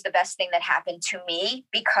divorce was the best thing that happened to me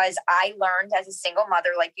because I learned as a single mother,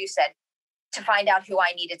 like you said, to find out who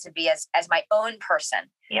I needed to be as my own person.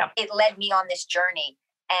 Yeah. It led me on this journey.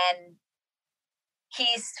 And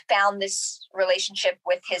he's found this relationship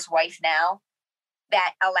with his wife now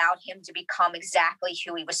that allowed him to become exactly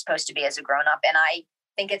who he was supposed to be as a grown-up. And I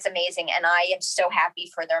think it's amazing. And I am so happy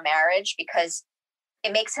for their marriage because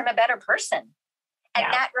it makes him a better person. And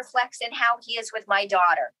that reflects in how he is with my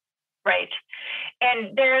daughter. Right.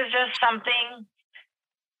 And there's just something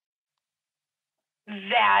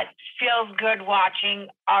that feels good watching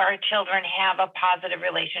our children have a positive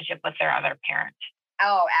relationship with their other parent.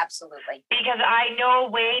 Oh, absolutely. Because I know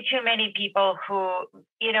way too many people who,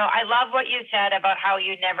 I love what you said about how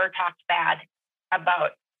you never talked bad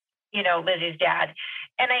about Lizzie's dad.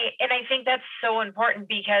 And I think that's so important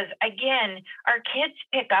because, again, our kids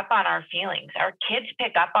pick up on our feelings. Our kids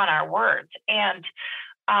pick up on our words. And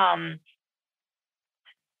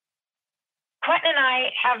Quentin and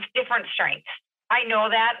I have different strengths. I know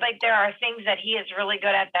that. Like, there are things that he is really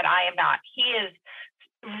good at that I am not. He is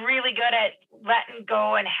really good at letting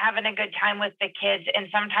go and having a good time with the kids. And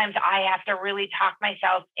sometimes I have to really talk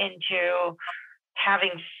myself into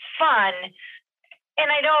having fun. And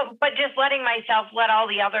I don't, but just letting myself let all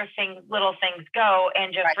the other little things go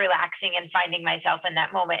and just relaxing and finding myself in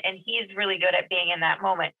that moment. And he's really good at being in that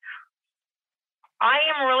moment. I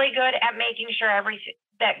am really good at making sure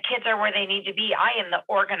that kids are where they need to be. I am the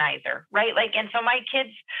organizer, right? Like, and so my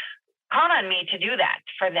kids count on me to do that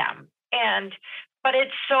for them. But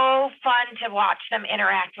it's so fun to watch them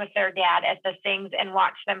interact with their dad at the things and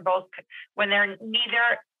watch them both when they're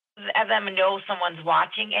neither of them know someone's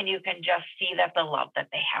watching, and you can just see that the love that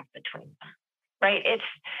they have between them, right?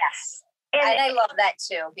 Yes. And I love that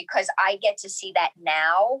too, because I get to see that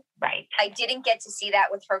now. Right. I didn't get to see that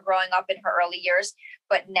with her growing up in her early years,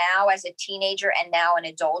 but now as a teenager and now an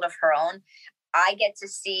adult of her own, I get to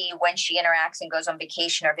see when she interacts and goes on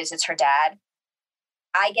vacation or visits her dad.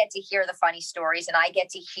 I get to hear the funny stories, and I get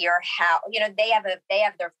to hear how, they have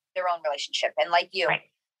their own relationship. And like you,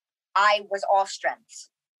 I was all strengths.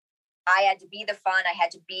 I had to be the fun. I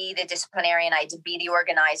had to be the disciplinarian. I had to be the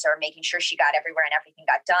organizer, making sure she got everywhere and everything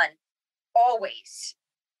got done. Always,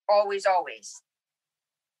 always, always.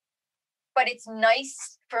 But it's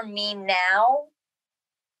nice for me now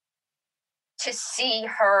to see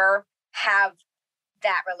her have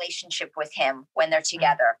that relationship with him when they're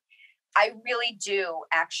together. I really do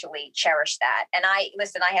actually cherish that. And I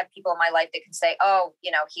have people in my life that can say, oh,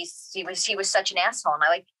 he was such an asshole.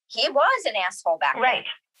 And he was an asshole back then.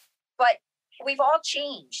 But we've all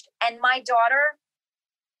changed. And my daughter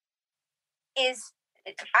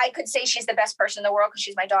I could say she's the best person in the world because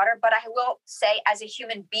she's my daughter, but I will say as a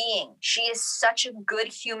human being, she is such a good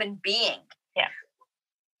human being. Yeah.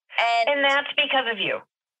 And that's because of you.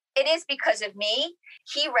 It is because of me.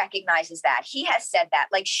 He recognizes that. He has said that.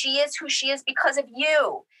 Like, she is who she is because of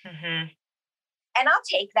you. Mm-hmm. And I'll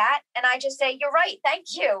take that. And I just say, you're right. Thank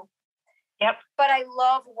you. Yep. But I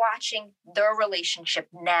love watching their relationship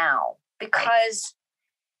now because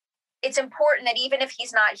it's important that even if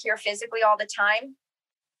he's not here physically all the time,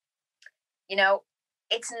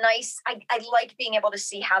 it's nice. I like being able to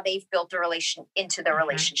see how they've built a relationship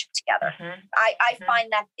together. Mm-hmm. I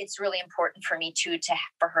find that it's really important for me too,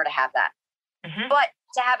 for her to have that, but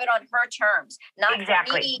to have it on her terms, not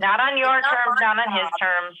exactly, me, not on your terms, not on his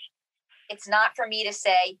terms. It's not for me to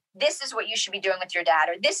say, this is what you should be doing with your dad,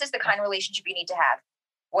 or this is the kind of relationship you need to have.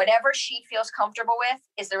 Whatever she feels comfortable with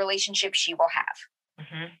is the relationship she will have.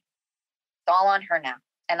 Mm-hmm. It's all on her now.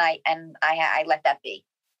 And I let that be.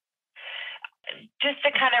 Just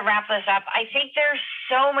to kind of wrap this up, I think there's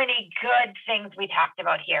so many good things we talked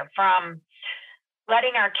about here, from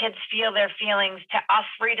letting our kids feel their feelings to us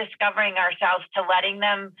rediscovering ourselves to letting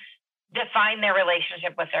them define their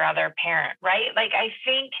relationship with their other parent, right? Like, I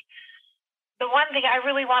think the one thing I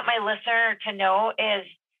really want my listener to know is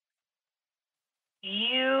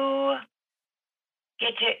you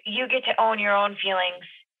get to own your own feelings.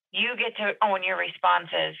 You get to own your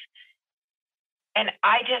responses. And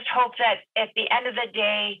I just hope that at the end of the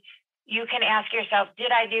day, you can ask yourself,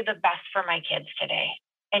 did I do the best for my kids today?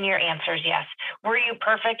 And your answer is yes. Were you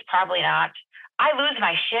perfect? Probably not. I lose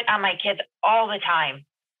my shit on my kids all the time.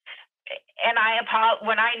 And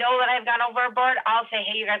when I know that I've gone overboard, I'll say,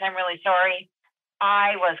 hey, you guys, I'm really sorry.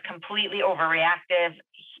 I was completely overreactive.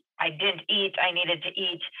 I didn't eat. I needed to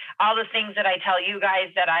eat. All the things that I tell you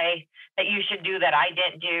guys that you should do that I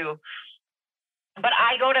didn't do. But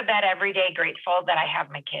I go to bed every day grateful that I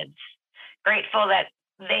have my kids, grateful that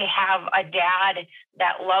they have a dad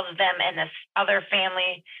that loves them and this other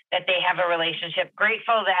family that they have a relationship,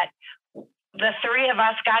 grateful that the three of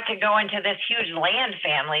us got to go into this huge land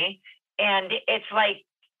family. And it's like,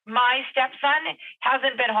 my stepson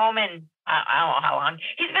hasn't been home in, I don't know how long.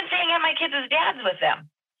 He's been staying at my kids' dads with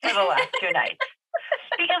them for the last 2 nights.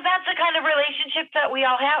 Because that's the kind of relationship that we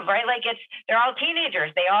all have, right? Like, they're all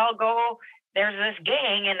teenagers. They all go, there's this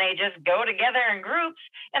gang and they just go together in groups.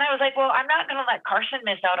 And I was like, well, I'm not going to let Carson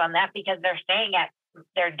miss out on that because they're staying at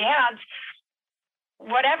their dad's.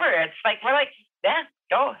 Whatever. It's like, we're like, yeah,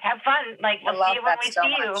 go have fun. Like, we'll see you when we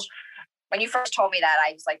see you. When you first told me that,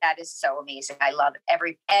 I was like, that is so amazing. I love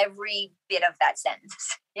every bit of that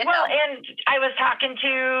sentence. Well, and I was talking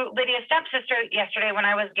to Lydia's stepsister yesterday when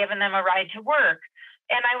I was giving them a ride to work.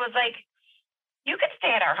 And I was like, you can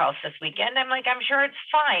stay at our house this weekend. I'm like, I'm sure it's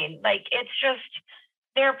fine. Like, it's just,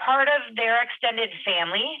 they're part of their extended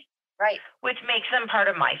family, Right. which makes them part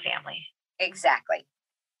of my family. Exactly.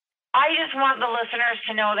 I just want the listeners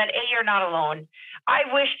to know that, A, you're not alone. I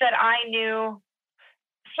wish that I knew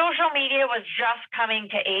social media was just coming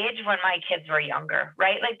to age when my kids were younger,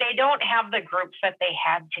 right? Like they don't have the groups that they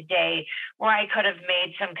had today where I could have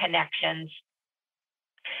made some connections.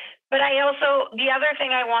 But the other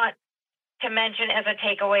thing I want to mention as a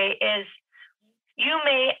takeaway is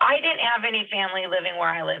I didn't have any family living where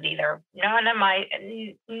I live either. None of my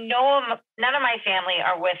family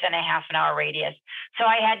are within a half an hour radius. So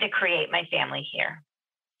I had to create my family here.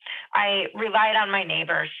 I relied on my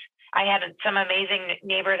neighbors. I had some amazing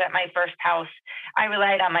neighbors at my first house. I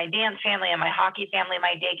relied on my dance family and my hockey family,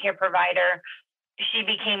 my daycare provider. She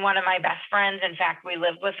became one of my best friends. In fact, we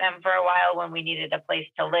lived with them for a while when we needed a place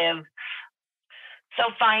to live. So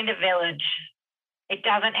find a village. It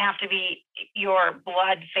doesn't have to be your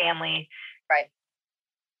blood family. Right.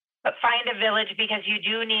 But find a village, because you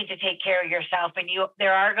do need to take care of yourself. And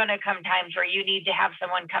there are going to come times where you need to have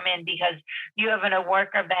someone come in because you have a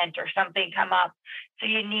work event or something come up. So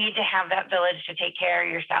you need to have that village to take care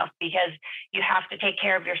of yourself, because you have to take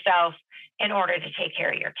care of yourself in order to take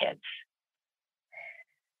care of your kids.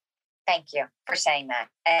 Thank you for saying that.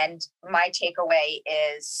 And my takeaway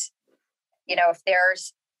is,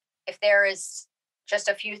 if there is just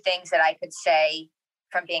a few things that I could say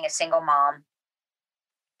from being a single mom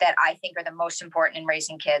that I think are the most important in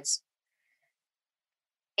raising kids,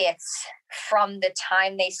 it's from the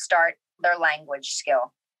time they start their language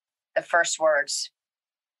skill, the first words.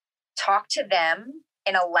 Talk to them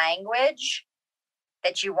in a language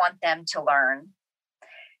that you want them to learn.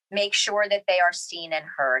 Make sure that they are seen and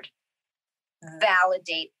heard.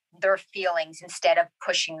 Validate their feelings instead of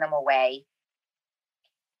pushing them away.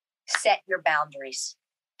 Set your boundaries.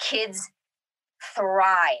 Kids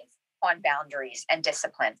thrive on boundaries and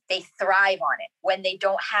discipline. They thrive on it. When they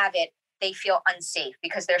don't have it, they feel unsafe,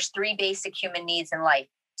 because there's 3 basic human needs in life: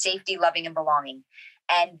 safety, loving, and belonging.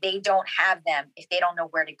 And they don't have them if they don't know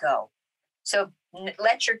where to go. So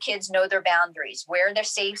let your kids know their boundaries, where their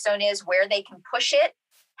safe zone is, where they can push it,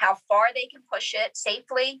 how far they can push it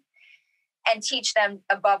safely, and teach them,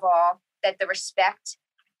 above all, that they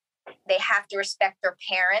have to respect their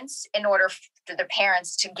parents in order for their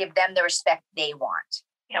parents to give them the respect they want.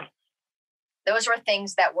 Yep. Those were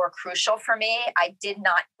things that were crucial for me. I did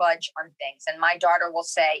not budge on things. And my daughter will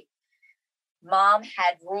say, Mom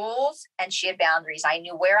had rules and she had boundaries. I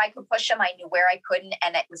knew where I could push them. I knew where I couldn't.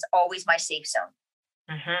 And it was always my safe zone.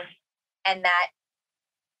 Mm-hmm. And that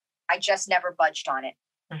I just never budged on it.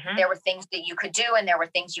 Mm-hmm. There were things that you could do and there were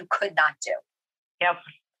things you could not do. Yep.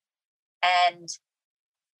 And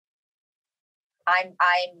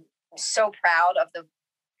I'm so proud of the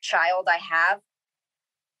child I have,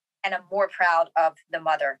 and I'm more proud of the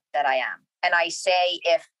mother that I am. And I say,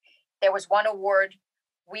 if there was one award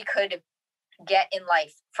we could get in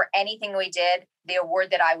life for anything we did, the award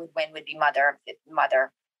that I would win would be mother,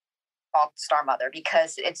 all-star mother,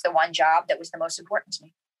 because it's the one job that was the most important to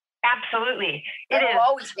me. Absolutely. It will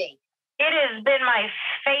always be. It has been my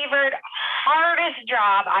favorite, hardest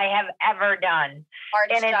job I have ever done.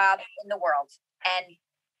 Hardest job in the world. And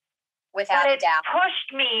without a doubt. It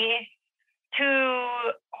pushed me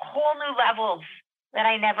to whole new levels that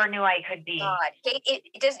I never knew I could be. God,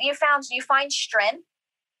 it does. You find strength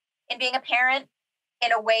in being a parent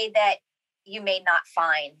in a way that you may not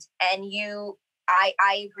find. And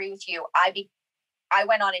I agree with you. I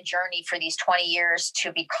went on a journey for these 20 years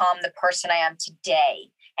to become the person I am today.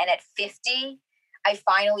 And at 50, I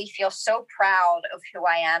finally feel so proud of who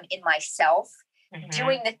I am in myself,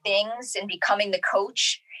 doing the things and becoming the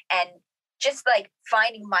coach and just like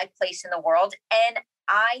finding my place in the world. And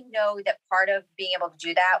I know that part of being able to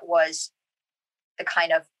do that was the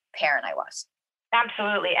kind of parent I was.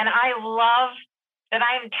 Absolutely. And I love that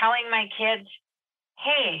I'm telling my kids,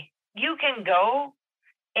 hey, you can go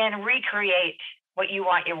and recreate what you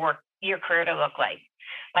want your career to look like.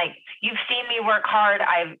 Like, you've seen me work hard.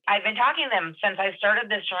 I've been talking to them since I started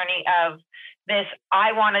this journey of this.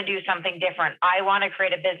 I want to do something different. I want to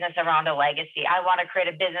create a business around a legacy. I want to create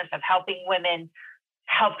a business of helping women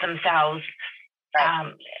help themselves.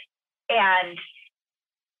 Right. And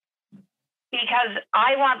because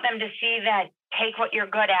I want them to see that take what you're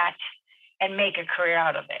good at and make a career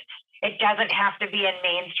out of it. It doesn't have to be a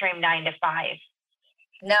mainstream 9 to 5.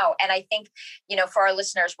 No. And I think, for our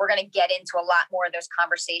listeners, we're going to get into a lot more of those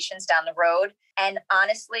conversations down the road. And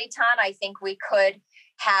honestly, Tan, I think we could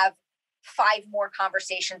have 5 more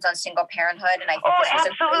conversations on single parenthood. And I think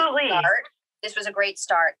absolutely. This was a great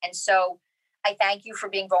start. And so I thank you for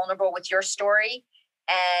being vulnerable with your story.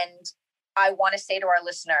 And I want to say to our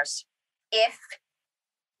listeners, if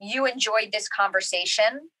you enjoyed this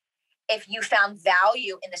conversation, if you found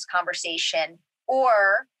value in this conversation,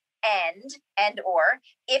 or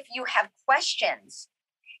if you have questions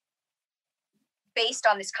based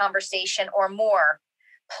on this conversation or more,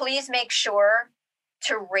 please make sure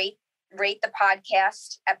to rate the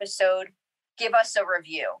podcast episode. Give us a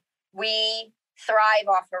review. We thrive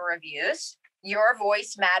off of reviews. Your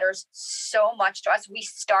voice matters so much to us. We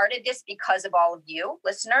started this because of all of you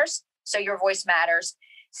listeners. So your voice matters.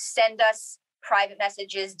 Send us private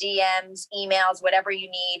messages, DMs, emails, whatever you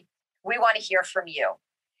need. We want to hear from you.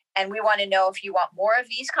 And we want to know if you want more of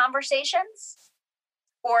these conversations,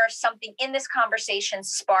 or if something in this conversation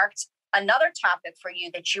sparked another topic for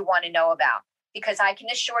you that you want to know about. Because I can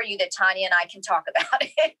assure you that Tanya and I can talk about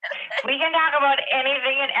it. We can talk about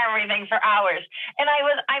anything and everything for hours. And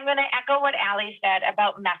I'm going to echo what Allie said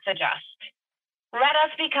about message us. Let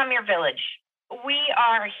us become your village. We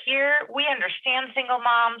are here. We understand single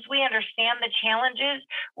moms. We understand the challenges.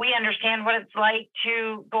 We understand what it's like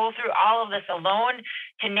to go through all of this alone,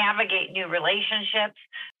 to navigate new relationships.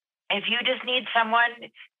 If you just need someone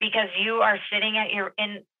because you are sitting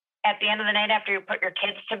at the end of the night after you put your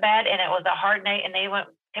kids to bed and it was a hard night and they went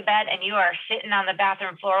to bed and you are sitting on the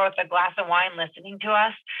bathroom floor with a glass of wine listening to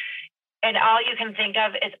us, and all you can think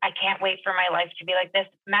of is, I can't wait for my life to be like this,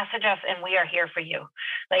 message us and we are here for you.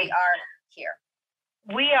 We are here.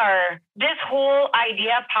 This whole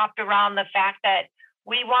idea popped around the fact that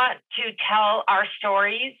we want to tell our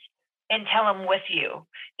stories and tell them with you.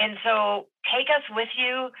 And so take us with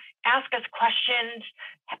you, ask us questions,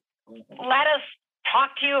 let us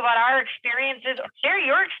talk to you about our experiences, share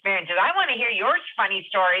your experiences. I want to hear your funny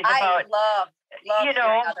stories about, I love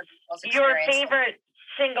your favorite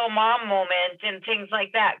single mom moment and things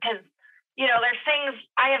like that. Because, there's things,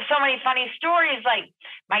 I have so many funny stories. Like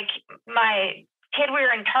my kid, we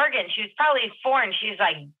were in Target, and she was probably 4, and she's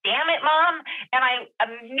like, damn it, Mom. And I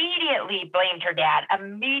immediately blamed her dad,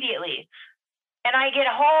 immediately. And I get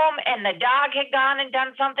home and the dog had gone and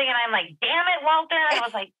done something, and I'm like, damn it, Walter. And I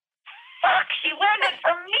was like, fuck, she learned it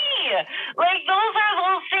from me. Like, those are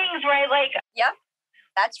those things, right? Like, yep,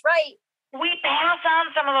 that's right. We pass on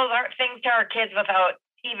some of those things to our kids without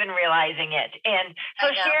even realizing it. And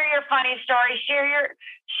so share your funny stories, share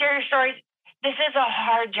your stories. This is a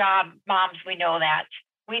hard job, moms. We know that.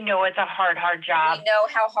 We know it's a hard job. We know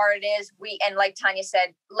how hard it is. And like Tanya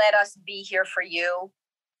said, let us be here for you.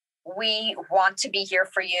 We want to be here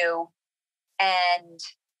for you. And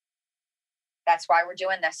that's why we're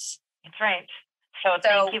doing this. That's right. So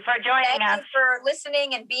thank you for joining us. Thank you for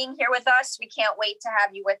listening and being here with us. We can't wait to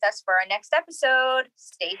have you with us for our next episode.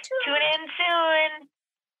 Stay tuned. Tune in soon.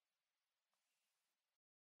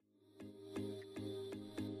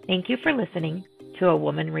 Thank you for listening to A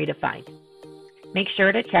Woman Redefined. Make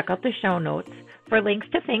sure to check out the show notes for links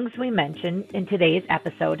to things we mentioned in today's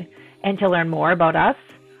episode and to learn more about us,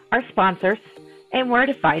 our sponsors, and where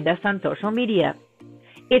to find us on social media.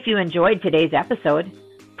 If you enjoyed today's episode,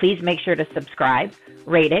 please make sure to subscribe,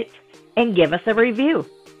 rate it, and give us a review.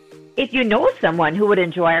 If you know someone who would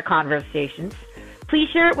enjoy our conversations, please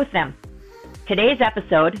share it with them. Today's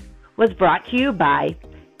episode was brought to you by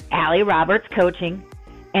Allie Roberts Coaching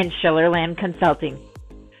and Schillerland Consulting.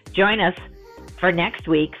 Join us for next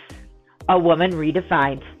week's A Woman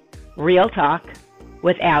Redefined, Real Talk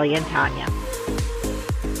with Allie and Tanya.